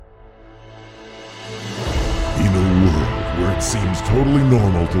In a world where it seems totally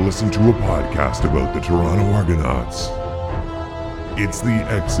normal to listen to a podcast about the Toronto Argonauts, it's the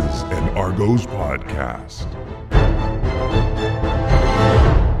X's and Argos podcast.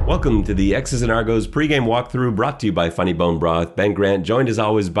 Welcome to the X's and Argos pregame walkthrough brought to you by Funny Bone Broth. Ben Grant, joined as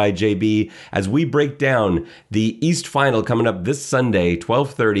always by JB, as we break down the East Final coming up this Sunday,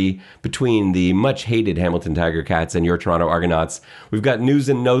 12:30, between the much-hated Hamilton Tiger Cats and your Toronto Argonauts. We've got news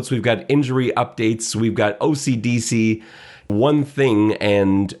and notes, we've got injury updates, we've got OCDC, one thing,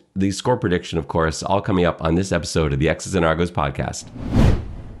 and the score prediction, of course, all coming up on this episode of the X's and Argos podcast.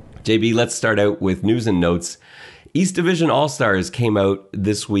 JB, let's start out with news and notes. East Division All-Stars came out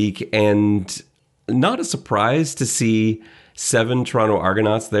this week, and not a surprise to see 7 Toronto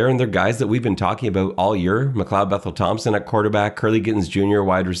Argonauts there, and they're guys that we've been talking about all year. McLeod Bethel-Thompson at quarterback, Curly Gittins Jr.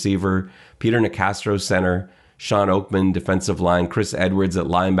 wide receiver, Peter Nicastro center, Sean Oakman defensive line, Chris Edwards at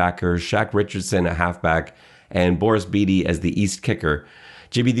linebacker, Shaq Richardson at halfback, and Boris Beatty as the East kicker.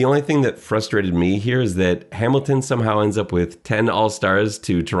 JB, the only thing that frustrated me here is that Hamilton somehow ends up with 10 All-Stars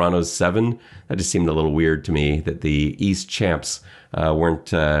to Toronto's 7. That just seemed a little weird to me that the East champs weren't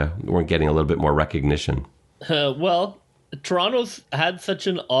getting a little bit more recognition. Well, Toronto's had such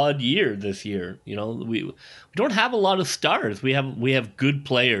an odd year this year. You know, we don't have a lot of stars. We have good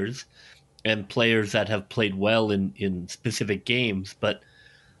players and players that have played well in specific games, but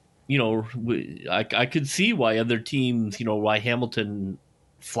you know, I could see why other teams, you know, why Hamilton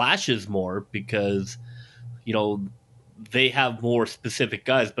flashes more, because you know they have more specific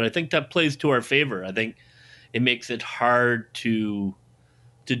guys, but I think that plays to our favor. I think it makes it hard to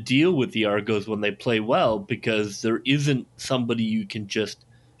deal with the Argos when they play well, because there isn't somebody you can just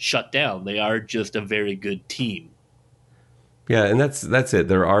shut down. They are just a very good team. Yeah, and that's it.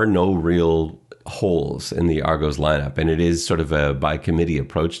 There are no real holes in the Argos lineup, and it is sort of a by committee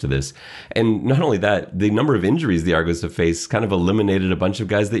approach to this. And not only that, the number of injuries the Argos have faced kind of eliminated a bunch of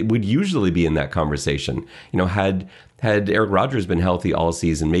guys that would usually be in that conversation. You know, had Eric Rogers been healthy all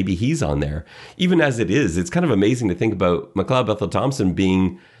season, maybe he's on there. Even as it is, it's kind of amazing to think about McLeod Bethel-Thompson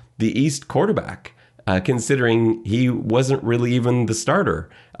being the East quarterback, considering he wasn't really even the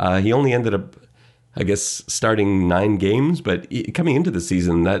starter. He only ended up, I guess, starting 9 games, but coming into the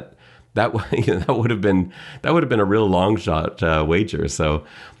season, that would have been a real long shot wager. So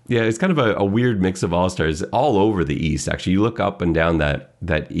yeah, it's kind of a weird mix of all-stars all over the East. Actually, you look up and down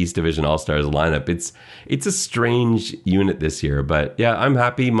that East Division all-stars lineup. It's a strange unit this year, but yeah, I'm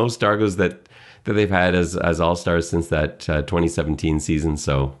happy. Most Argos that they've had as all-stars since that 2017 season.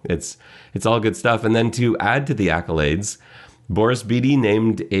 So it's all good stuff. And then to add to the accolades, Boris Beatty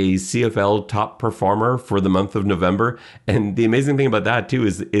named a CFL top performer for the month of November. And the amazing thing about that, too,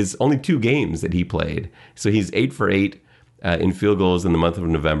 is only 2 games that he played. So he's 8 for 8 in field goals in the month of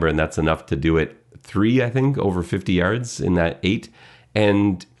November, and that's enough to do it. 3, I think, over 50 yards in that 8.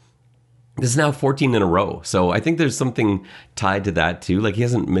 And this is now 14 in a row. So I think there's something tied to that, too. Like, he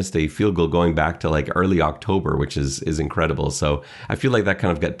hasn't missed a field goal going back to, like, early October, which is incredible. So I feel like that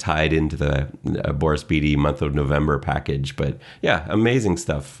kind of got tied into the Boris Beatty month of November package. But, yeah, amazing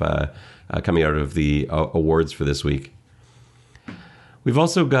stuff coming out of the awards for this week. We've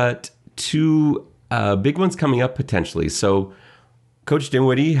also got 2 big ones coming up, potentially. So Coach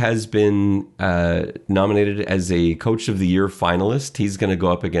Dinwiddie has been nominated as a Coach of the Year finalist. He's going to go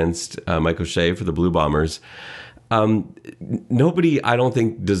up against Mike O'Shea for the Blue Bombers. Nobody, I don't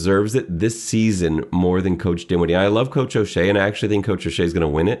think, deserves it this season more than Coach Dinwiddie. I love Coach O'Shea, and I actually think Coach O'Shea is going to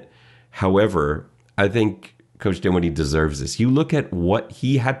win it. However, I think Coach Dinwiddie deserves this. You look at what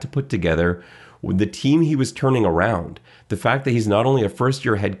he had to put together with the team he was turning around. The fact that he's not only a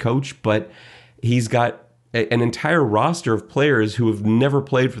first-year head coach, but he's got an entire roster of players who have never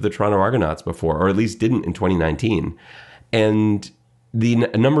played for the Toronto Argonauts before, or at least didn't in 2019. And the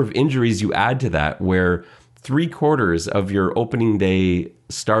number of injuries you add to that, where 3/4 of your opening day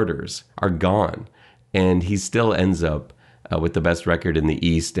starters are gone, and he still ends up with the best record in the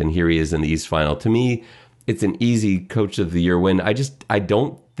East, and here he is in the East Final. To me, it's an easy Coach of the Year win. I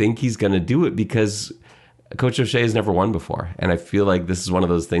don't think he's going to do it, because Coach O'Shea has never won before. And I feel like this is one of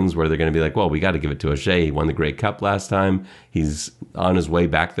those things where they're going to be like, well, we got to give it to O'Shea. He won the Grey Cup last time. He's on his way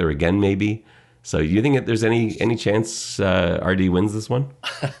back there again, maybe. So you think that there's any chance RD wins this one?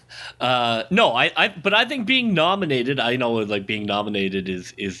 No, but I think being nominated, I know like being nominated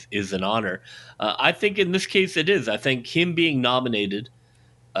is an honor. I think in this case it is. I think him being nominated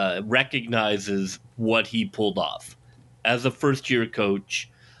recognizes what he pulled off as a first-year coach.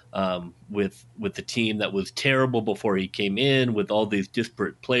 With the team that was terrible before he came in, with all these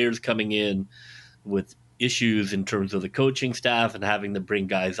disparate players coming in, with issues in terms of the coaching staff and having to bring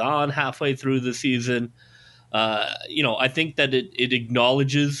guys on halfway through the season. I think that it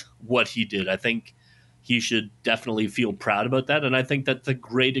acknowledges what he did. I think he should definitely feel proud about that, and I think that's a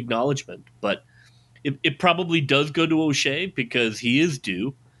great acknowledgement. But it probably does go to O'Shea because he is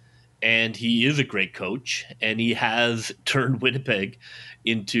due, and he is a great coach, and he has turned Winnipeg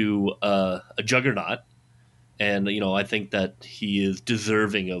into a juggernaut. And, I think that he is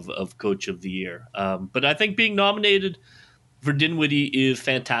deserving of Coach of the Year. But I think being nominated for Dinwiddie is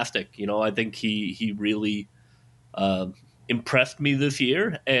fantastic. I think he really impressed me this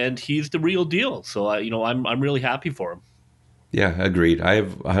year, and he's the real deal. So, I'm really happy for him. Yeah, agreed. I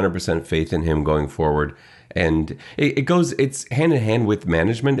have 100% faith in him going forward. And it's hand in hand with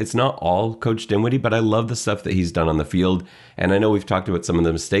management. It's not all Coach Dinwiddie, but I love the stuff that he's done on the field. And I know we've talked about some of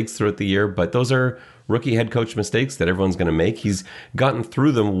the mistakes throughout the year, but those are rookie head coach mistakes that everyone's going to make. He's gotten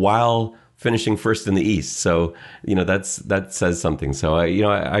through them while finishing first in the East. So, that says something. So,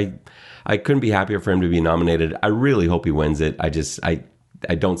 I couldn't be happier for him to be nominated. I really hope he wins it.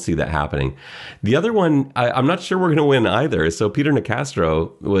 I don't see that happening. The other one, I'm not sure we're going to win either. So Peter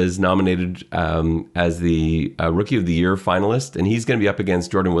Nicastro was nominated as the Rookie of the Year finalist, and he's going to be up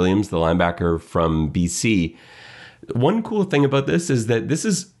against Jordan Williams, the linebacker from BC. One cool thing about this is that this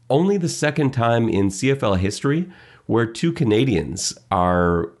is only the second time in CFL history where two Canadians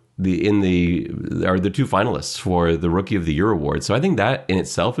are the two finalists for the Rookie of the Year award. So I think that in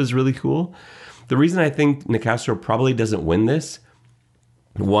itself is really cool. The reason I think Nicastro probably doesn't win this,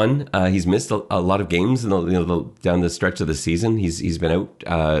 one, he's missed a lot of games down the stretch of the season. He's been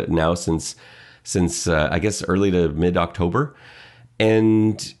out now since I guess early to mid-October,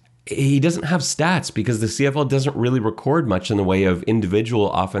 and he doesn't have stats because the CFL doesn't really record much in the way of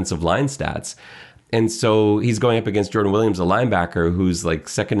individual offensive line stats. And so he's going up against Jordan Williams, a linebacker who's like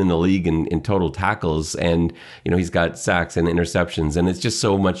second in the league in total tackles, and he's got sacks and interceptions, and it's just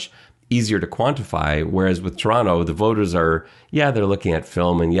so much easier to quantify. Whereas with Toronto, the voters are, they're looking at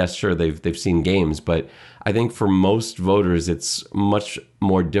film, and yes, sure, they've seen games, but I think for most voters, it's much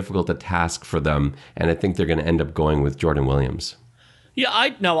more difficult a task for them, and I think they're going to end up going with Jordan Williams. Yeah,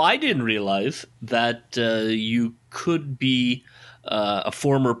 I didn't realize that you could be a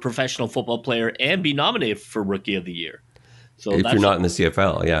former professional football player and be nominated for Rookie of the Year. So if you're not in the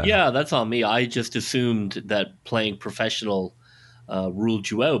CFL, yeah, that's on me. I just assumed that playing professional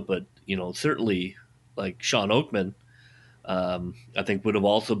ruled you out, but certainly like Sean Oakman, I think would have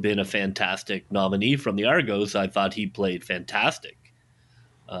also been a fantastic nominee from the Argos. I thought he played fantastic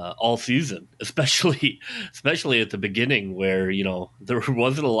all season, especially at the beginning where there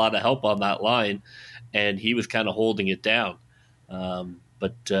wasn't a lot of help on that line, and he was kind of holding it down.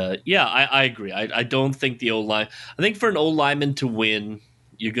 But I agree. I don't think the O-line. I think for an O-lineman to win,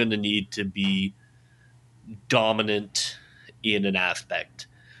 you're going to need to be dominant in an aspect,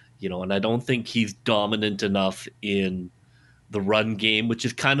 and I don't think he's dominant enough in the run game, which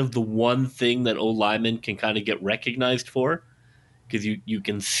is kind of the one thing that O-linemen can kind of get recognized for, because you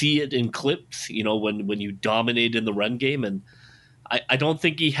can see it in clips, when you dominate in the run game, and I don't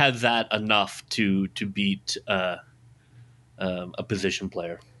think he has that enough to beat a position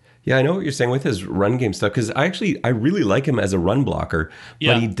player. Yeah, I know what you're saying with his run game stuff, because I really like him as a run blocker,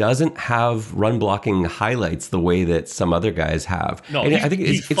 but he doesn't have run blocking highlights the way that some other guys have. No, and I think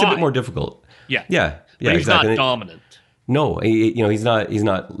it's a bit more difficult. Yeah, but he's exactly. not dominant. No, he's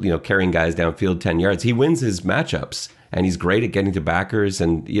not carrying guys downfield 10 yards. He wins his matchups, and he's great at getting to backers.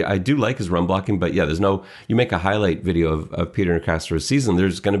 And I do like his run blocking, but you make a highlight video of Peter Nicastro's season,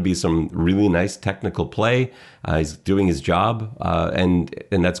 there's going to be some really nice technical play. He's doing his job, and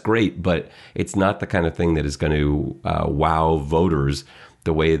that's great, but it's not the kind of thing that is going to wow voters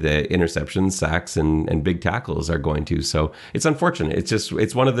the way the interceptions, sacks, and big tackles are going to. So it's unfortunate.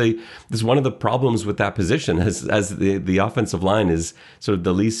 It's one of the problems with that position, as the offensive line is sort of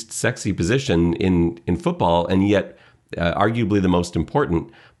the least sexy position in football, and yet arguably the most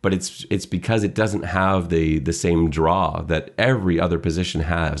important. But it's because it doesn't have the same draw that every other position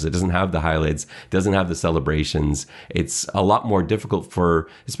has. It doesn't have the highlights, doesn't have the celebrations. It's a lot more difficult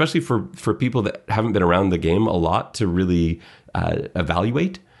especially for people that haven't been around the game a lot to really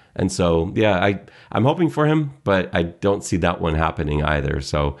evaluate. And so, I'm hoping for him, but I don't see that one happening either.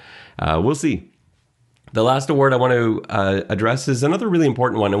 So we'll see. The last award I want to address is another really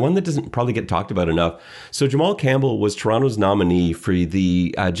important one, and one that doesn't probably get talked about enough. So Jamal Campbell was Toronto's nominee for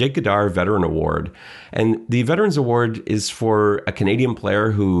the Jake Godar Veteran Award. And the Veterans Award is for a Canadian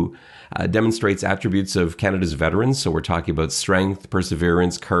player who demonstrates attributes of Canada's veterans. So we're talking about strength,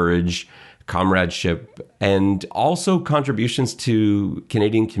 perseverance, courage, comradeship, and also contributions to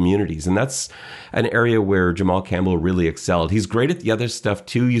Canadian communities. And that's an area where Jamal Campbell really excelled. He's great at the other stuff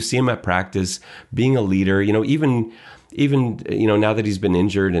too. You see him at practice, being a leader, even now that he's been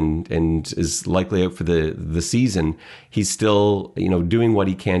injured and is likely out for the season, he's still, doing what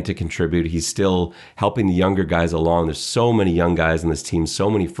he can to contribute. He's still helping the younger guys along. There's so many young guys on this team, so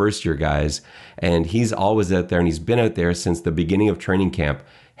many first-year guys, and he's always out there, and he's been out there since the beginning of training camp,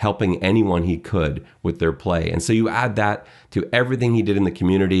 helping anyone he could with their play. And so you add that to everything he did in the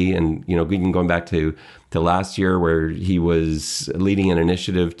community, and even going back to last year where he was leading an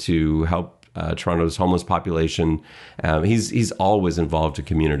initiative to help Toronto's homeless population. He's always involved in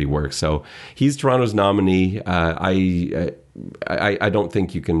community work. So he's Toronto's nominee. I don't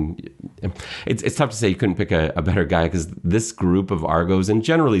think you can. It's tough to say you couldn't pick a better guy, because this group of Argos and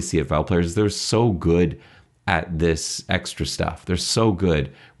generally CFL players, they're so good at this extra stuff. They're so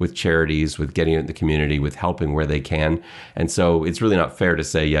good with charities, with getting out in the community, with helping where they can. And so it's really not fair to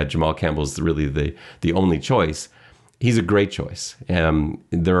say, yeah, Jamal Campbell's really the only choice. He's a great choice.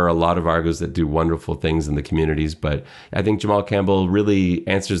 There are a lot of Argos that do wonderful things in the communities, but I think Jamal Campbell really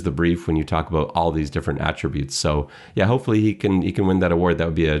answers the brief when you talk about all these different attributes. So yeah, hopefully he can win that award. That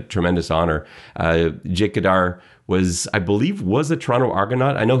would be a tremendous honor. Jake Gadar was a Toronto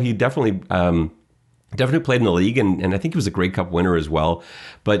Argonaut. I know he definitely played in the league, and I think he was a Grey Cup winner as well.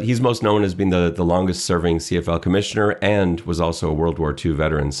 But he's most known as being the longest serving CFL commissioner, and was also a World War II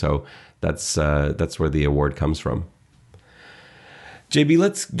veteran. So that's where the award comes from. JB,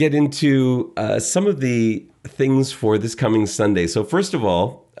 let's get into some of the things for this coming Sunday. So first of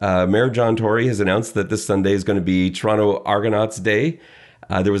all, Mayor John Tory has announced that this Sunday is going to be Toronto Argonauts Day.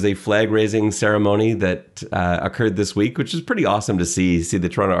 There was a flag-raising ceremony that occurred this week, which is pretty awesome to see the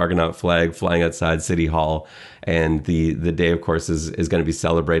Toronto Argonaut flag flying outside City Hall. And the day, of course, is going to be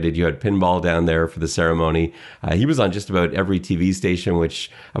celebrated. You had Pinball down there for the ceremony. He was on just about every TV station, which,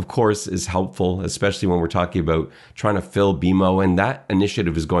 of course, is helpful, especially when we're talking about trying to fill BMO. And that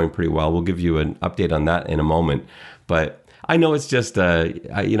initiative is going pretty well. We'll give you an update on that in a moment. But I know it's just, I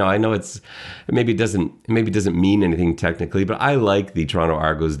know it's maybe it doesn't mean anything technically, but I like the Toronto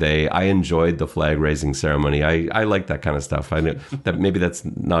Argos Day. I enjoyed the flag raising ceremony. I like that kind of stuff. I know that maybe that's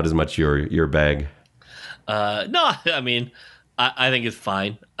not as much your bag. No, I mean, I think it's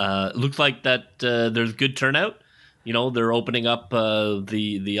fine. Looks like that there's good turnout. They're opening up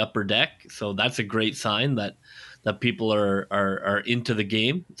the upper deck, so that's a great sign that people are into the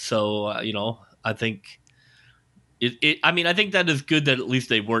game. So I think. I think that is good that at least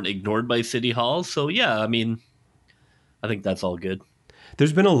they weren't ignored by City Hall. So, yeah, I think that's all good.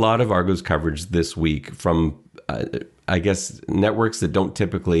 There's been a lot of Argos coverage this week from, I guess, networks that don't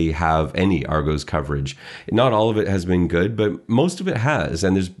typically have any Argos coverage. Not all of it has been good, but most of it has.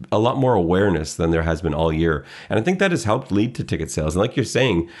 And there's a lot more awareness than there has been all year. And I think that has helped lead to ticket sales. And like you're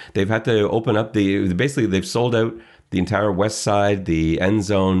saying, they've had to open up basically they've sold out the entire west side, the end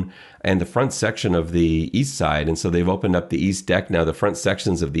zone, and the front section of the east side. And so they've opened up the east deck now, the front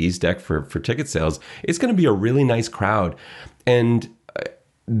sections of the east deck for ticket sales. It's going to be a really nice crowd. And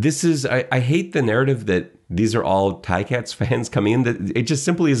this is, I hate the narrative that these are all Ticats fans coming in. That it just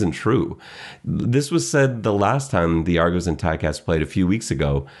simply isn't true. This was said the last time the Argos and Ticats played a few weeks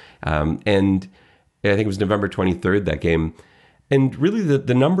ago. And I think it was November 23rd, that game. And really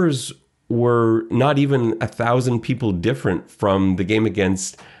the numbers were not even 1,000 people different from the game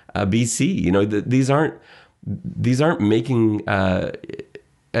against BC. These aren't making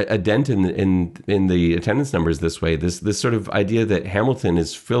a dent in the attendance numbers this way. This sort of idea that Hamilton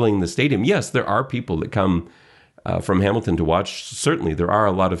is filling the stadium. Yes, there are people that come from Hamilton to watch. Certainly, there are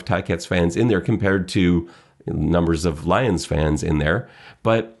a lot of Ticats fans in there compared to numbers of Lions fans in there,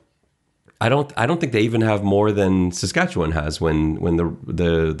 but I don't think they even have more than Saskatchewan has when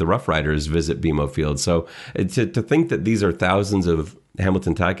the Rough Riders visit BMO Field. So to think that these are thousands of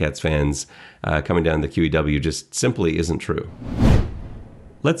Hamilton Ticats fans coming down the QEW just simply isn't true.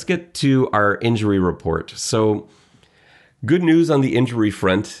 Let's get to our injury report. So good news on the injury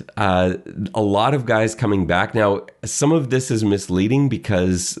front. A lot of guys coming back. Now, some of this is misleading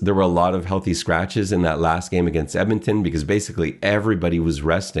because there were a lot of healthy scratches in that last game against Edmonton because basically everybody was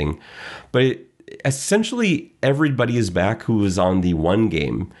resting. But essentially everybody is back who was on the one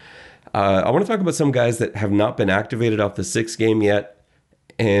game. I want to talk about some guys that have not been activated off the 6th game yet,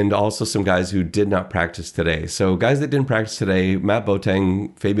 and also some guys who did not practice today. So guys that didn't practice today: Matt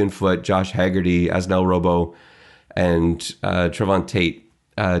Boateng, Fabian Foote, Josh Haggerty, Asnel Robo, and Trevon Tate.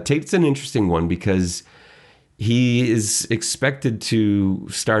 Tate's an interesting one because he is expected to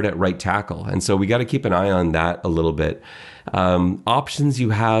start at right tackle. And so we got to keep an eye on that a little bit. Options you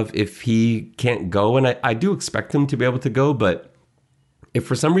have if he can't go, and I do expect him to be able to go, but if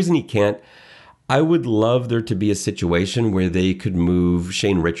for some reason he can't, I would love there to be a situation where they could move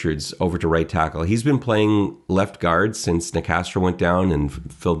Shane Richards over to right tackle. He's been playing left guard since Nicastro went down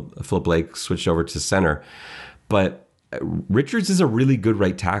and Phil Blake switched over to center. But Richards is a really good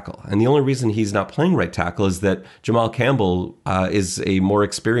right tackle. And the only reason he's not playing right tackle is that Jamal Campbell is a more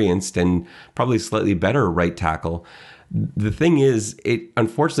experienced and probably slightly better right tackle. The thing is, it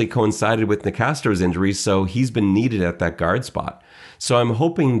unfortunately coincided with Nicastro's injury, so he's been needed at that guard spot. So I'm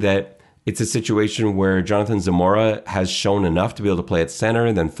hoping that it's a situation where Jonathan Zamora has shown enough to be able to play at center,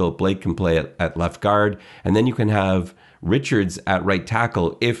 and then Phil Blake can play at left guard, and then you can have Richards at right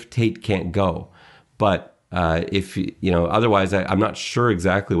tackle if Tate can't go. But if otherwise, I'm not sure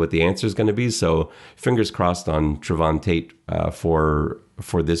exactly what the answer is going to be. So fingers crossed on Trevon Tate for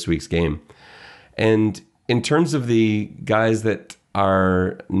this week's game. And in terms of the guys that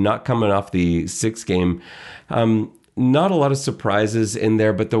are not coming off the 6th game, not a lot of surprises in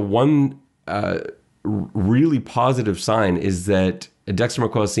there. But the one really positive sign is that Dexter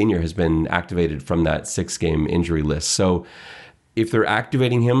McCoy Sr. has been activated from that 6-game injury list. So if they're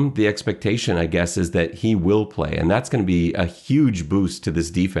activating him, the expectation, I guess, is that he will play. And that's going to be a huge boost to this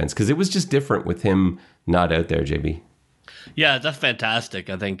defense because it was just different with him not out there, JB. Yeah, that's fantastic.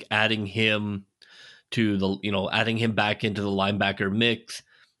 I think adding him to adding him back into the linebacker mix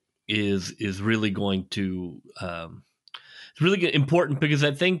is really going to it's really important because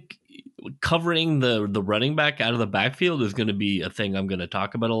I think covering the running back out of the backfield is going to be a thing I'm going to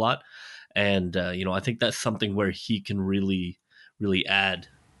talk about a lot. And, I think that's something where he can really add.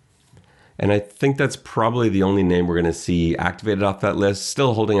 And I think that's probably the only name we're going to see activated off that list.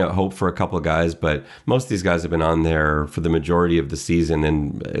 Still holding out hope for a couple of guys, but most of these guys have been on there for the majority of the season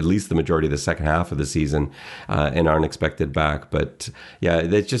and at least the majority of the second half of the season and aren't expected back. But yeah,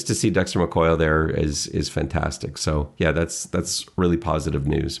 just to see Dexter McCoy there is fantastic. So yeah, that's really positive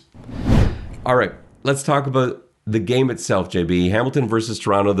news. All right, let's talk about the game itself, JB. Hamilton versus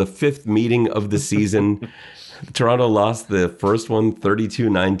Toronto, the 5th meeting of the season. Toronto lost the first one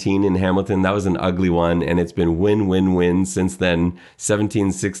 32-19 in Hamilton. That was an ugly one, and it's been win-win-win since then.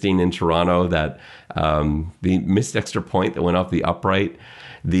 17-16 in Toronto. That the missed extra point that went off the upright.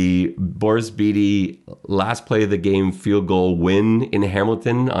 The Boris Bede last play of the game field goal win in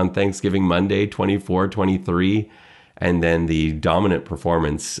Hamilton on Thanksgiving Monday, 24-23. And then the dominant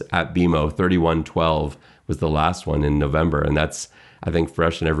performance at BMO, 31-12, was the last one in November. And that's, I think,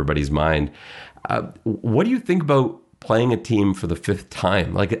 fresh in everybody's mind. What do you think about playing a team for the 5th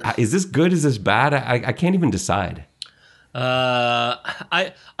time? Like, is this good? Is this bad? I can't even decide.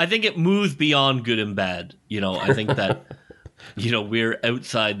 I think it moves beyond good and bad. I think that, we're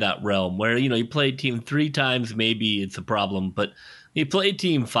outside that realm where, you play a team 3 times, maybe it's a problem, but you play a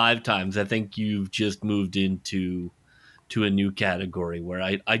team 5 times. I think you've just moved into a new category where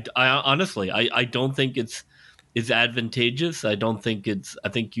I honestly, I don't think it's advantageous. I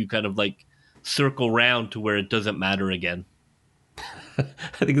think you kind of like circle round to where it doesn't matter again.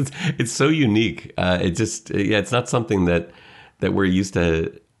 I think it's so unique. It's not something that we're used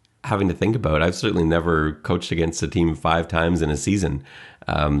to having to think about. I've certainly never coached against a team 5 times in a season.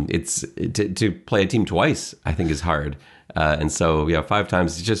 It's to play a team twice, I think, is hard. And so, yeah, 5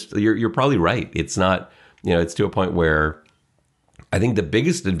 times. It's just you're probably right. It's not. It's to a point where I think the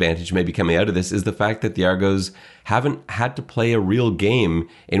biggest advantage maybe coming out of this is the fact that the Argos haven't had to play a real game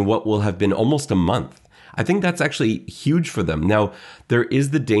in what will have been almost a month. I think that's actually huge for them. Now, there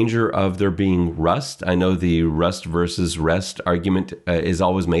is the danger of there being rust. I know the rust versus rest argument is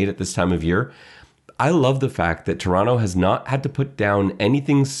always made at this time of year. I love the fact that Toronto has not had to put down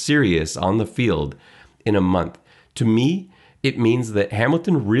anything serious on the field in a month. To me, it means that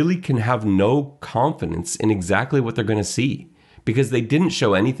Hamilton really can have no confidence in exactly what they're going to see. Because they didn't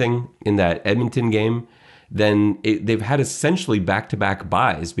show anything in that Edmonton game, then they've had essentially back-to-back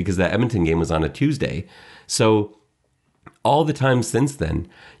buys because that Edmonton game was on a Tuesday. So all the time since then,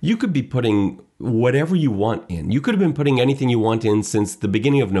 you could be putting whatever you want in. You could have been putting anything you want in since the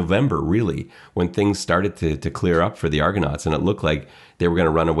beginning of November, really, when things started to clear up for the Argonauts, and it looked like they were going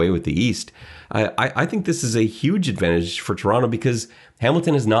to run away with the East. I think this is a huge advantage for Toronto because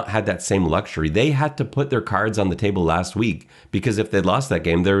Hamilton has not had that same luxury. They had to put their cards on the table last week because if they'd lost that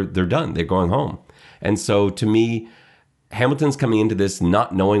game, they're done. They're going home. And so to me, Hamilton's coming into this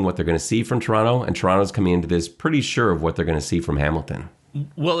not knowing what they're going to see from Toronto, and Toronto's coming into this pretty sure of what they're going to see from Hamilton.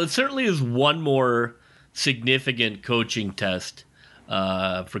 Well, it certainly is one more significant coaching test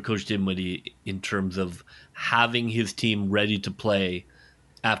for Coach Dinwiddie in terms of having his team ready to play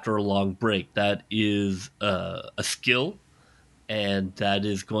after a long break. That is a skill, and that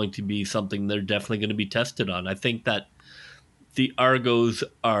is going to be something they're definitely going to be tested on. I think that the Argos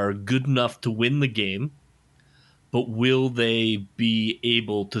are good enough to win the game, but will they be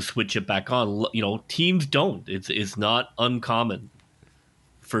able to switch it back on? You know, teams don't. It's not uncommon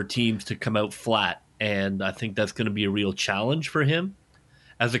for teams to come out flat, and I think that's going to be a real challenge for him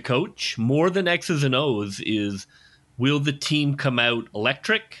as a coach. More than X's and O's is, will the team come out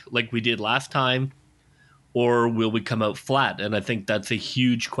electric like we did last time, or will we come out flat? And I think that's a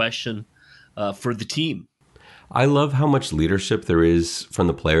huge question for the team. I love how much leadership there is from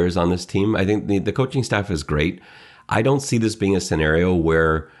the players on this team. I think the coaching staff is great. I don't see this being a scenario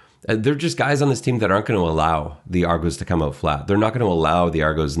where there are just guys on this team that aren't going to allow the Argos to come out flat. They're not going to allow the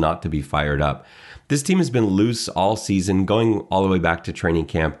Argos not to be fired up. This team has been loose all season, going all the way back to training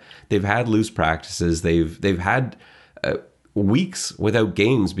camp. They've had loose practices. They've had weeks without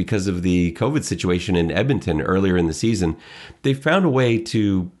games because of the COVID situation in Edmonton earlier in the season. They found a way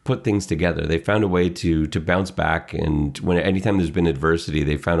to put things together. They found a way to bounce back, and anytime there's been adversity,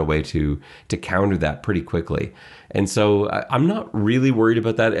 they found a way to counter that pretty quickly. And so I'm not really worried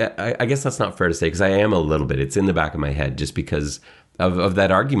about that. I guess that's not fair to say, because I am a little bit. It's in the back of my head just because of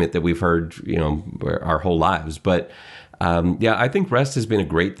that argument that we've heard, our whole lives. But I think rest has been a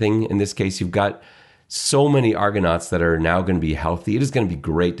great thing in this case. You've got so many Argonauts that are now going to be healthy. It is going to be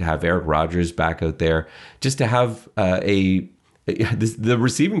great to have Eric Rogers back out there, just to have the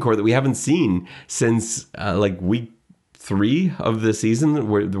receiving core that we haven't seen since week 3 of the season,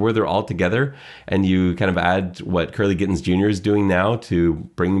 where they're all together, and you kind of add what Curly Gittins Jr. is doing now to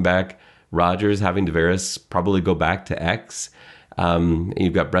bring back Rogers, having Tavares probably go back to X.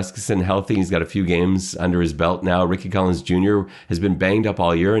 You've got Breskison healthy. He's got a few games under his belt now. Ricky Collins Jr. has been banged up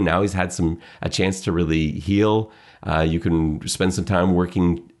all year, and now he's had a chance to really heal. You can spend some time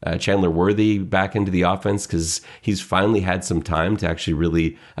working Chandler Worthy back into the offense, because he's finally had some time to actually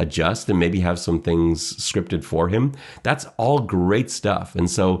really adjust and maybe have some things scripted for him. That's all great stuff.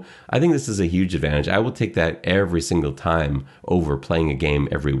 And so I think this is a huge advantage. I will take that every single time over playing a game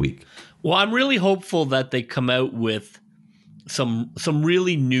every week. Well, I'm really hopeful that they come out with some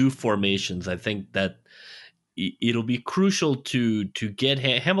really new formations. I think that it'll be crucial to get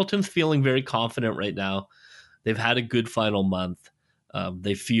Hamilton's feeling very confident right now. They've had a good final month.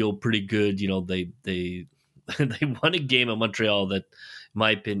 They feel pretty good. They they won a game at Montreal that,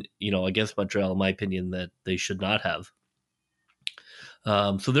 against Montreal, in my opinion, that they should not have.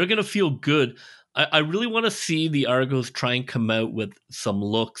 So they're going to feel good. I really want to see the Argos try and come out with some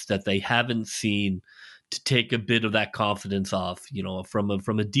looks that they haven't seen, to take a bit of that confidence off.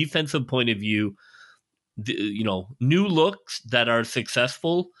 From a defensive point of view, new looks that are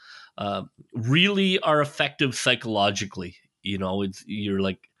successful really are effective psychologically. You're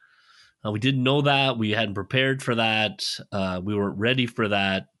like, we didn't know that, we hadn't prepared for that, we weren't ready for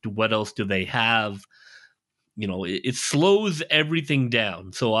that. What else do they have? It slows everything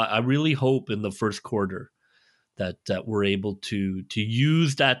down. So I really hope in the first quarter that we're able to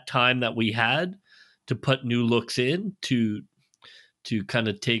use that time that we had to put new looks in, to kind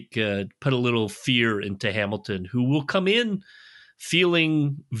of put a little fear into Hamilton, who will come in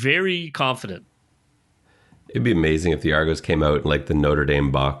feeling very confident. It'd be amazing if the Argos came out in like the Notre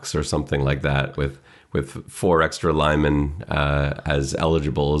Dame box or something like that, with 4 extra linemen as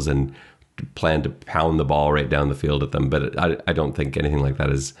eligibles, and plan to pound the ball right down the field at them. But I don't think anything like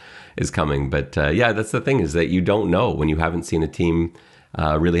that is coming. But that's the thing, is that you don't know when you haven't seen a team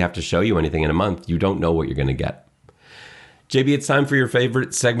really have to show you anything in a month. You don't know what you're going to get. JB, it's time for your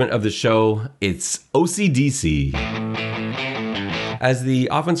favorite segment of the show. It's OCDC. As the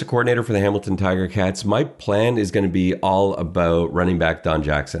offensive coordinator for the Hamilton Tiger Cats, my plan is going to be all about running back Don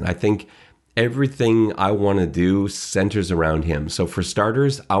Jackson. I think everything I want to do centers around him. So for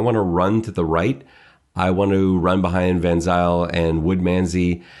starters, I want to run to the right. I want to run behind Van Zyl and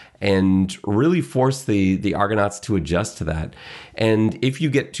Woodmansey, and really force the Argonauts to adjust to that. And if you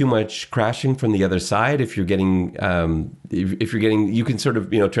get too much crashing from the other side, if you're getting, you can sort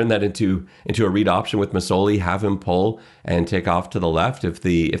of turn that into a read option with Masoli, have him pull and take off to the left if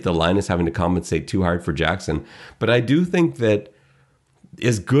the line is having to compensate too hard for Jackson. But I do think that,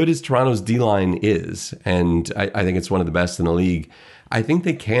 as good as Toronto's D-line is, and I think it's one of the best in the league, I think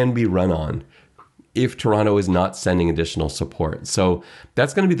they can be run on if Toronto is not sending additional support. So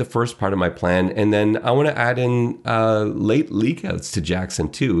that's going to be the first part of my plan. And then I want to add in late leak outs to Jackson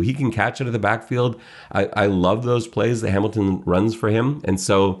too. He can catch out of the backfield. I love those plays that Hamilton runs for him. And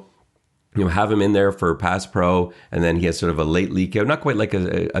so have him in there for pass pro, and then he has sort of a late leak out, not quite like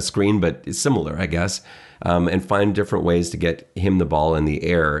a screen, but it's similar, I guess, and find different ways to get him the ball in the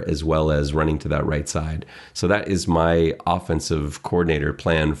air as well as running to that right side. So that is my offensive coordinator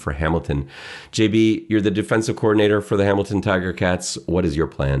plan for Hamilton. JB, you're the defensive coordinator for the Hamilton Tiger Cats. What is your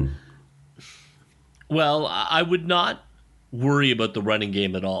plan? Well, I would not worry about the running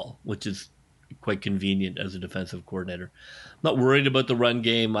game at all, which is quite convenient as a defensive coordinator. I'm not worried about the run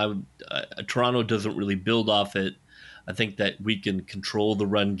game. Toronto doesn't really build off it. I think that we can control the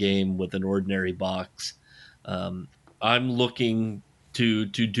run game with an ordinary box. I'm looking to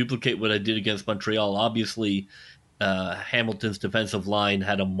duplicate what I did against Montreal. Obviously, Hamilton's defensive line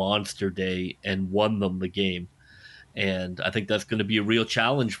had a monster day and won them the game. And I think that's going to be a real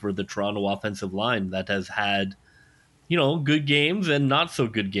challenge for the Toronto offensive line that has had, good games and not so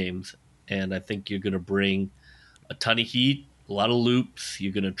good games. And I think you're going to bring a ton of heat, a lot of loops.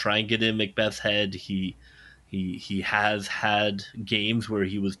 You're going to try and get in Macbeth's head. He has had games where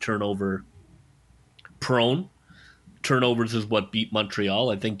he was turnover prone. Turnovers is what beat Montreal.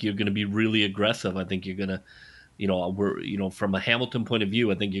 I think you're going to be really aggressive. I think you're going to, from a Hamilton point of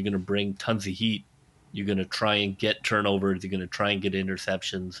view, I think you're going to bring tons of heat. You're going to try and get turnovers. You're going to try and get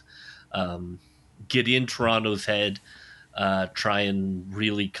interceptions, get in Toronto's head, try and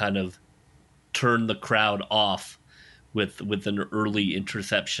really kind of turn the crowd off with an early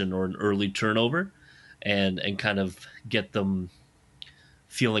interception or an early turnover, and kind of get them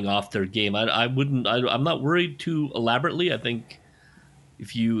feeling off their game. I'm not worried too elaborately. I think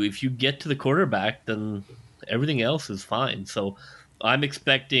if you get to the quarterback, then everything else is fine. So I'm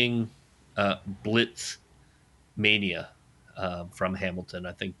expecting blitz mania from Hamilton.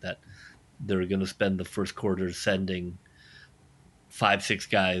 I think that they're going to spend the first quarter sending 5-6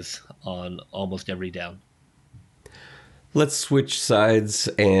 guys on almost every down. Let's switch sides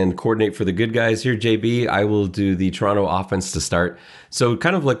and coordinate for the good guys here, JB. I will do the Toronto offense to start. So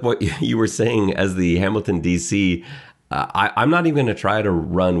kind of like what you were saying as the Hamilton DC, I'm not even going to try to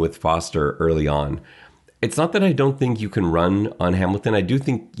run with Foster early on. It's not that I don't think you can run on Hamilton. I do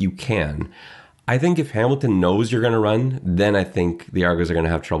think you can. I think if Hamilton knows you're going to run, then I think the Argos are going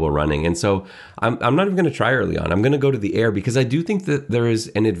to have trouble running. And so I'm not even going to try early on. I'm going to go to the air because I do think that there is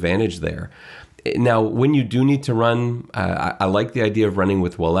an advantage there. Now, when you do need to run, I like the idea of running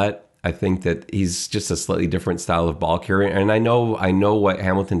with Ouellette. I think that he's just a slightly different style of ball carrier. And I know what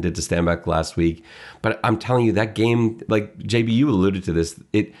Hamilton did to Stanback last week, but I'm telling you, that game, like JB, you alluded to this,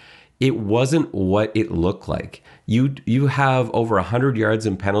 it wasn't what it looked like. You have over 100 yards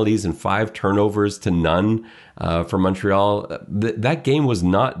in penalties and 5 turnovers to none for Montreal. That game was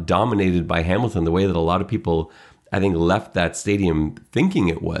not dominated by Hamilton the way that a lot of people, I think, left that stadium thinking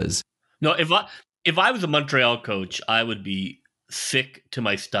it was. No, if I was a Montreal coach, I would be sick to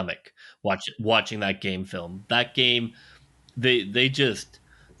my stomach watching that game film. That game, they just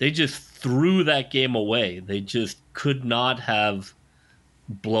threw that game away. They just could not have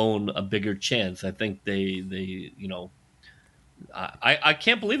blown a bigger chance. I think I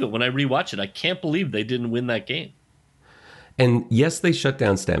can't believe it when I rewatch it. I can't believe they didn't win that game. And yes, they shut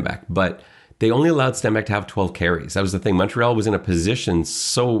down Stanback, but they only allowed Stanback to have 12 carries. That was the thing. Montreal was in a position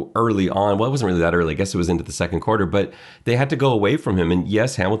so early on. Well, it wasn't really that early. I guess it was into the second quarter, but they had to go away from him. And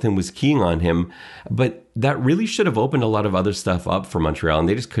yes, Hamilton was keying on him, but that really should have opened a lot of other stuff up for Montreal, and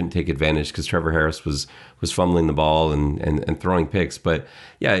they just couldn't take advantage because Trevor Harris was fumbling the ball and throwing picks. But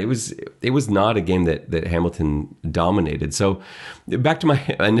yeah, it was not a game that Hamilton dominated. So back to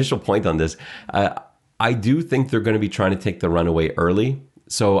my initial point on this, I do think they're going to be trying to take the run away early.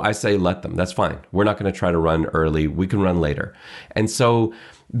 So I say let them. That's fine. We're not going to try to run early. We can run later. And so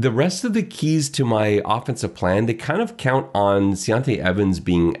the rest of the keys to my offensive plan, they kind of count on Ciante Evans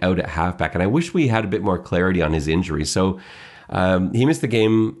being out at halfback. And I wish we had a bit more clarity on his injury. So he missed the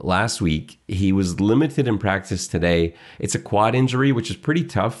game last week. He was limited in practice today. It's a quad injury, which is pretty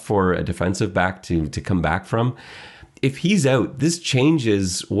tough for a defensive back to come back from. If he's out, this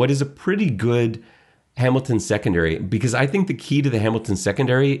changes what is a pretty good Hamilton secondary, because I think the key to the Hamilton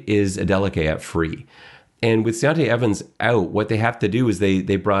secondary is Adeleke at free. And with Ciante Evans out, what they have to do is they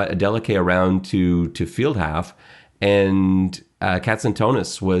brought Adeleke around to field half, and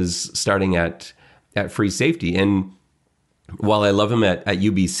Katsantonis was starting at free safety. And while I love him at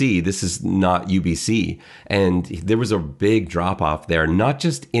UBC, this is not UBC. And there was a big drop off there, not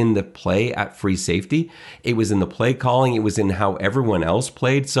just in the play at free safety. It was in the play calling. It was in how everyone else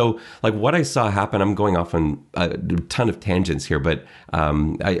played. So like what I saw happen, I'm going off on a ton of tangents here, but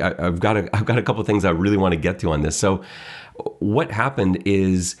I've got a couple of things I really want to get to on this. So what happened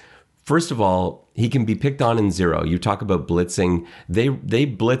is First of all, he can be picked on in zero. You talk about blitzing. They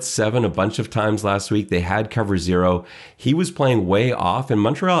blitzed 7 a bunch of times last week. They had cover 0. He was playing way off, and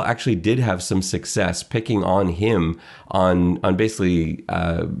Montreal actually did have some success picking on him on basically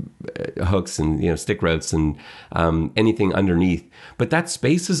hooks and stick routes and anything underneath. But that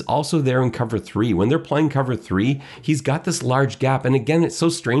space is also there in cover 3. When they're playing cover 3, he's got this large gap. And again, it's so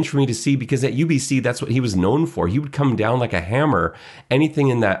strange for me to see because at UBC, that's what he was known for. He would come down like a hammer. Anything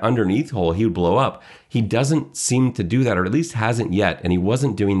in that underneath hole, he would blow up. He doesn't seem to do that, or at least hasn't yet. And he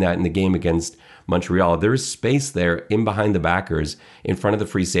wasn't doing that in the game against Montreal. There is space there in behind the backers in front of the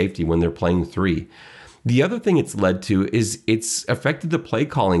free safety when they're playing 3. The other thing it's led to is it's affected the play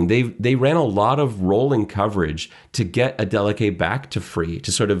calling. They ran a lot of rolling coverage to get Adeleke back to free,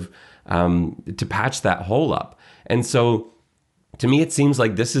 to sort of to patch that hole up. And so to me, it seems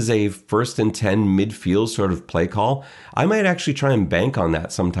like this is a 1st and 10 midfield sort of play call. I might actually try and bank on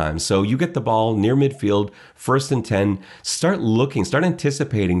that sometimes. So you get the ball near midfield, 1st and 10, start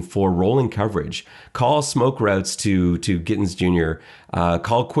anticipating for rolling coverage. Call smoke routes to Gittins Jr.,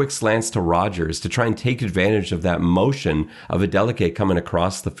 call quick slants to Rogers to try and take advantage of that motion of Adeleke coming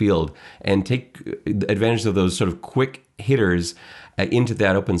across the field and take advantage of those sort of quick hitters into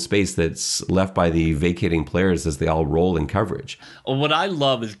that open space that's left by the vacating players as they all roll in coverage. What I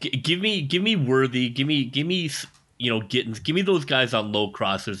love is give me Worthy, give me Gittins, give me those guys on low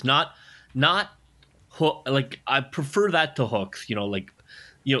crosses, not hook. Like I prefer that to hooks.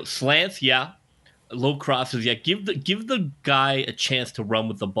 Slants, yeah, low crosses, yeah. Give the guy a chance to run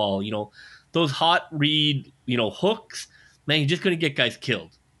with the ball. Those hot read, hooks, man, you're just gonna get guys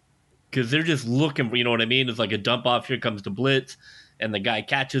killed because they're just looking for. You know what I mean? It's like a dump off. Here comes the blitz. And the guy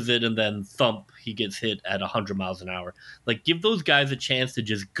catches it, and then thump, he gets hit at 100 miles an hour. Like, give those guys a chance to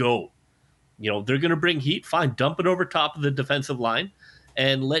just go. They're going to bring heat. Fine, dump it over top of the defensive line,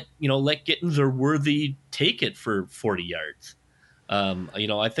 and let Gittins or Worthy take it for 40 yards.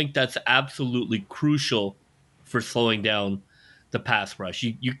 I think that's absolutely crucial for slowing down the pass rush.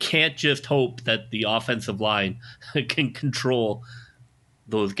 You can't just hope that the offensive line can control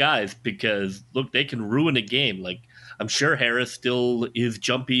those guys because, look, they can ruin a game. Like, I'm sure Harris still is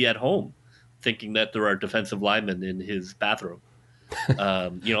jumpy at home, thinking that there are defensive linemen in his bathroom.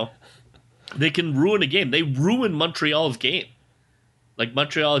 They can ruin a game. They ruined Montreal's game. Like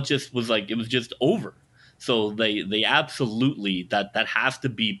Montreal just was like it was just over. So they absolutely that has to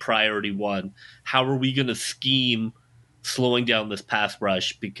be priority one. How are we going to scheme slowing down this pass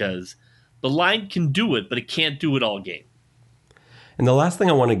rush because the line can do it, but it can't do it all game. And the last thing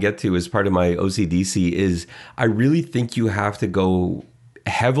I want to get to as part of my OCDC is I really think you have to go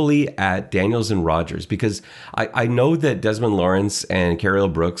heavily at Daniels and Rogers because I know that Desmond Lawrence and Carriel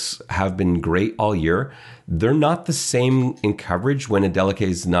Brooks have been great all year. They're not the same in coverage when Adeleke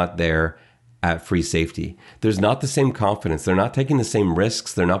is not there at free safety. There's not the same confidence. They're not taking the same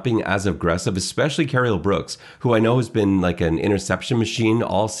risks. They're not being as aggressive, especially Carriel Brooks, who I know has been like an interception machine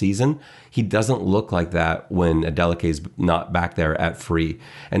all season. He doesn't look like that when Adeleke is not back there at free.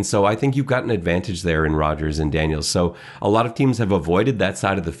 And so I think you've got an advantage there in Rogers and Daniels. So a lot of teams have avoided that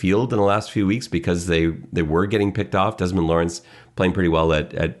side of the field in the last few weeks because they were getting picked off. Desmond Lawrence playing pretty well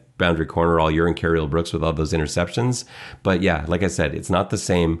at boundary corner all year and Carriel Brooks with all those interceptions. But yeah, like I said, it's not the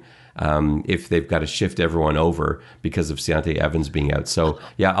same if they've got to shift everyone over because of Ciante Evans being out. So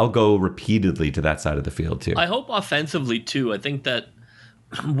yeah, I'll go repeatedly to that side of the field too. I hope offensively too. I think that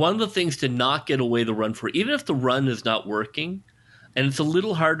one of the things to not get away the run for, even if the run is not working, and it's a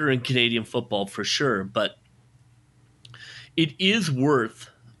little harder in Canadian football for sure, but it is worth,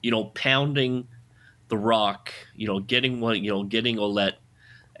 pounding the rock, getting Ouellette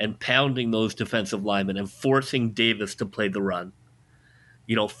and pounding those defensive linemen and forcing Davis to play the run.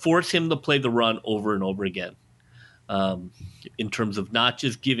 Force him to play the run over and over again in terms of not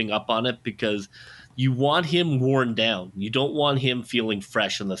just giving up on it because you want him worn down. You don't want him feeling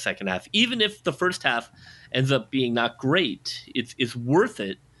fresh in the second half. Even if the first half ends up being not great, it's worth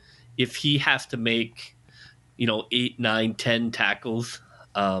it if he has to make, 8, 9, 10 tackles.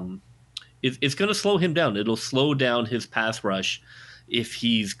 It's going to slow him down. It'll slow down his pass rush if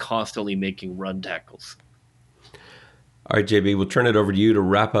he's constantly making run tackles. All right, JB, we'll turn it over to you to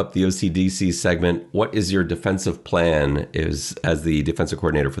wrap up the OCDC segment. What is your defensive plan as the defensive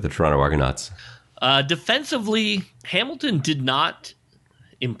coordinator for the Toronto Argonauts? Defensively, Hamilton did not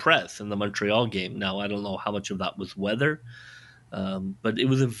impress in the Montreal game. Now, I don't know how much of that was weather, but it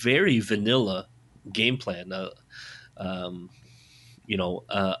was a very vanilla game plan. Not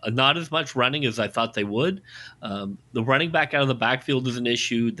as much running as I thought they would. The running back out of the backfield is an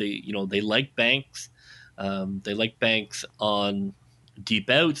issue. They like Banks. They like Banks on deep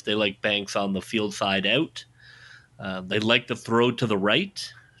outs. They like Banks on the field side out. They like the throw to the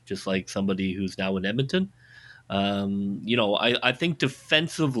right, just like somebody who's now in Edmonton. I think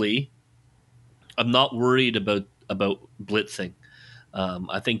defensively, I'm not worried about blitzing.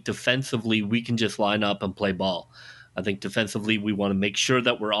 I think defensively, we can just line up and play ball. I think defensively, we want to make sure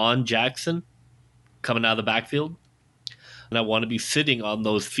that we're on Jackson coming out of the backfield. And I want to be sitting on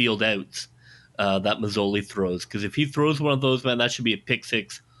those field outs that Masoli throws. Because if he throws one of those, man, that should be a pick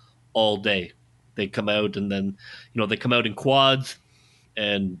six all day. They come out and then, they come out in quads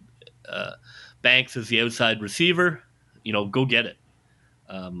and Banks is the outside receiver. Go get it.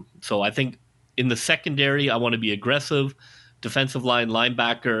 So I think in the secondary, I want to be aggressive. Defensive line,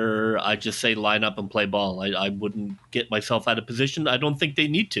 linebacker, I just say line up and play ball. I wouldn't get myself out of position. I don't think they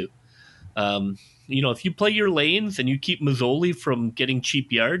need to. If you play your lanes and you keep Masoli from getting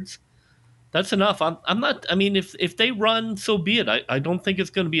cheap yards, that's enough. I'm not. I mean, if they run, so be it. I don't think it's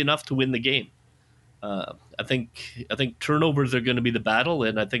going to be enough to win the game. I think turnovers are going to be the battle,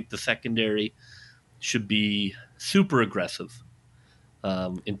 and I think the secondary should be super aggressive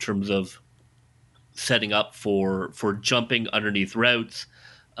in terms of setting up for jumping underneath routes,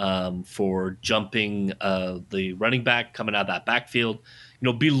 for jumping the running back coming out of that backfield.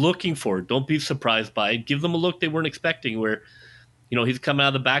 Be looking for it. Don't be surprised by it. Give them a look they weren't expecting where, he's coming out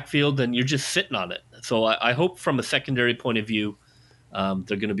of the backfield and you're just sitting on it. So I hope from a secondary point of view,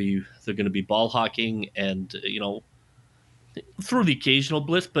 they're going to be ball hawking and, through the occasional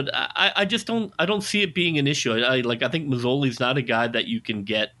blitz, but I just don't see it being an issue. I think Masoli's not a guy that you can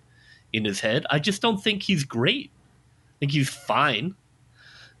get in his head. I just don't think he's great. I think he's fine.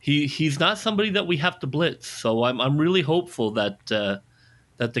 He's not somebody that we have to blitz. So I'm really hopeful that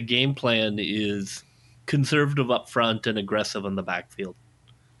the game plan is conservative up front and aggressive in the backfield.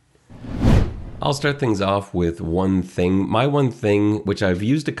 I'll start things off with one thing. My one thing, which I've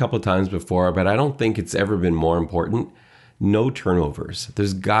used a couple of times before, but I don't think it's ever been more important. No turnovers.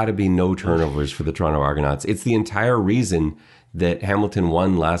 There's got to be no turnovers for the Toronto Argonauts. It's the entire reason that Hamilton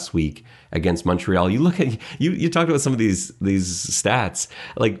won last week against Montreal. You look at you talked about some of these stats.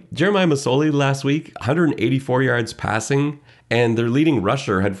 Like Jeremiah Masoli last week, 184 yards passing, and their leading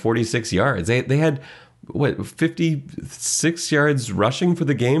rusher had 46 yards. They had 56 yards rushing for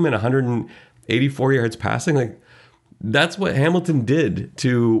the game and 184 yards passing. Like that's what Hamilton did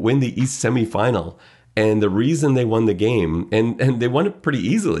to win the East semifinal. And the reason they won the game, and they won it pretty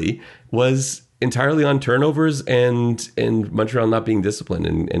easily, was entirely on turnovers and Montreal not being disciplined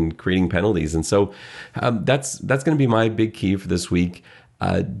and creating penalties. And so that's going to be my big key for this week.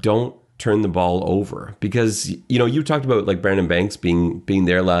 Don't turn the ball over, because you talked about like Brandon Banks being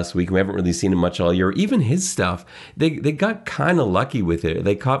there last week. We haven't really seen him much all year. Even his stuff, they got kind of lucky with it.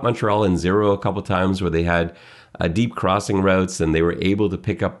 They caught Montreal in zero a couple times where they had deep crossing routes, and they were able to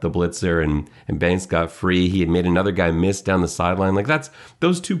pick up the blitzer, and Banks got free. He had made another guy miss down the sideline. Like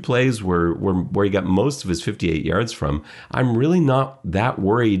those two plays were where he got most of his 58 yards from. I'm really not that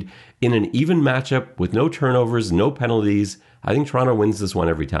worried in an even matchup with no turnovers, no penalties. I think Toronto wins this one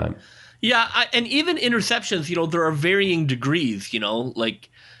every time. Yeah, and even interceptions, there are varying degrees, like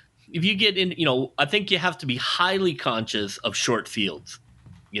if you get in, I think you have to be highly conscious of short fields.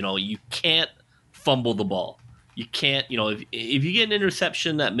 You can't fumble the ball. You can't, if you get an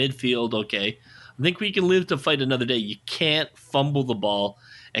interception at midfield, okay, I think we can live to fight another day. You can't fumble the ball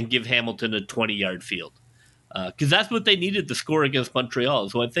and give Hamilton a 20-yard field, because that's what they needed to score against Montreal.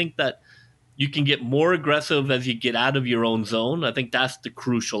 So I think that you can get more aggressive as you get out of your own zone. I think that's the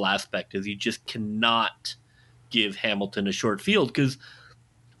crucial aspect, is you just cannot give Hamilton a short field, because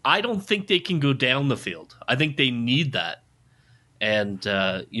I don't think they can go down the field. I think they need that. And,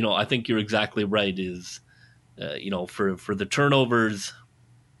 I think you're exactly right, is, for the turnovers,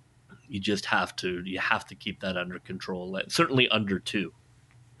 you just have to keep that under control, certainly under 2.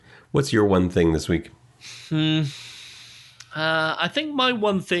 What's your one thing this week? I think my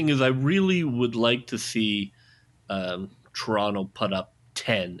one thing is I really would like to see Toronto put up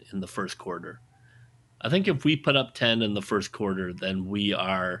 10 in the first quarter. I think if we put up 10 in the first quarter, then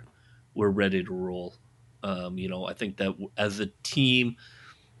we're ready to roll. I think that as a team,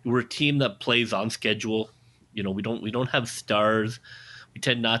 we're a team that plays on schedule. We don't have stars. We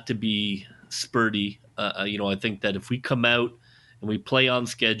tend not to be spurty. I think that if we come out and we play on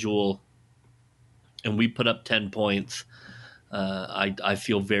schedule and we put up 10 points, I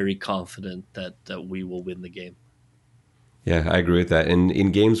feel very confident that we will win the game. Yeah, I agree with that. And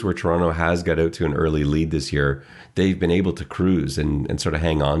in games where Toronto has got out to an early lead this year, they've been able to cruise and sort of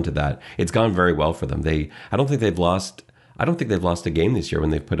hang on to that. It's gone very well for them. I don't think they've lost I don't think they've lost a game this year when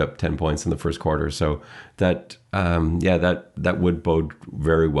they've put up 10 points in the first quarter. So that would bode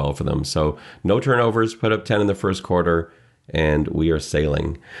very well for them. So no turnovers, put up 10 in the first quarter, and we are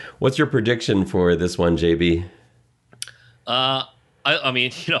sailing. What's your prediction for this one, JB? I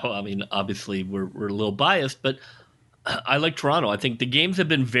mean, obviously we're a little biased, but I like Toronto. I think the games have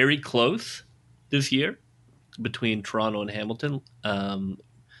been very close this year between Toronto and Hamilton.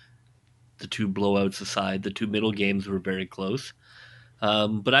 The two blowouts aside, the two middle games were very close.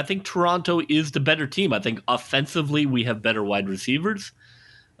 But I think Toronto is the better team. I think offensively we have better wide receivers.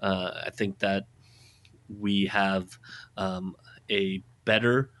 I think that we have a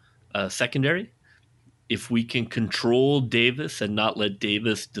better secondary. If we can control Davis and not let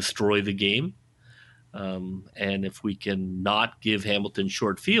Davis destroy the game, and if we can not give Hamilton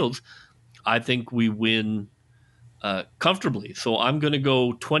short fields, I think we win comfortably. So I'm going to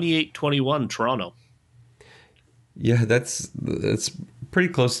go 28-21 Toronto. Yeah, that's pretty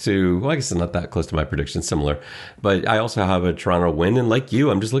close to, well, I guess it's not that close to my prediction, similar. But I also have a Toronto win. And like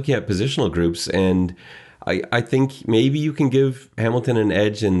you, I'm just looking at positional groups, and I think maybe you can give Hamilton an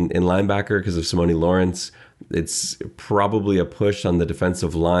edge in linebacker because of Simone Lawrence. It's probably a push on the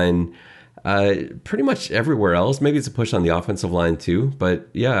defensive line. Pretty much everywhere else. Maybe it's a push on the offensive line too. But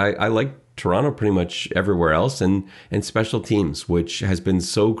yeah, I like Toronto pretty much everywhere else, and special teams, which has been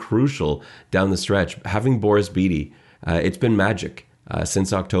so crucial down the stretch. Having Boris Bede, it's been magic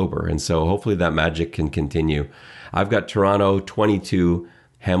since October. And so hopefully that magic can continue. I've got Toronto 22,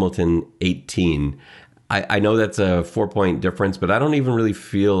 Hamilton 18. I know that's a 4-point difference, but I don't even really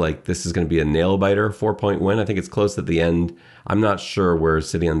feel like this is going to be a nail-biter 4-point win. I think it's close at the end. I'm not sure we're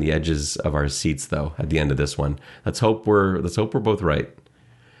sitting on the edges of our seats, though, at the end of this one. Let's hope we're both right.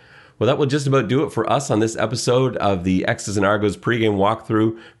 Well, that will just about do it for us on this episode of the X's and Argos pregame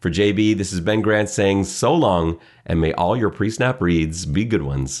walkthrough. For JB, this is Ben Grant saying so long, and may all your pre-snap reads be good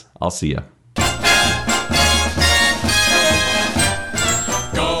ones. I'll see ya.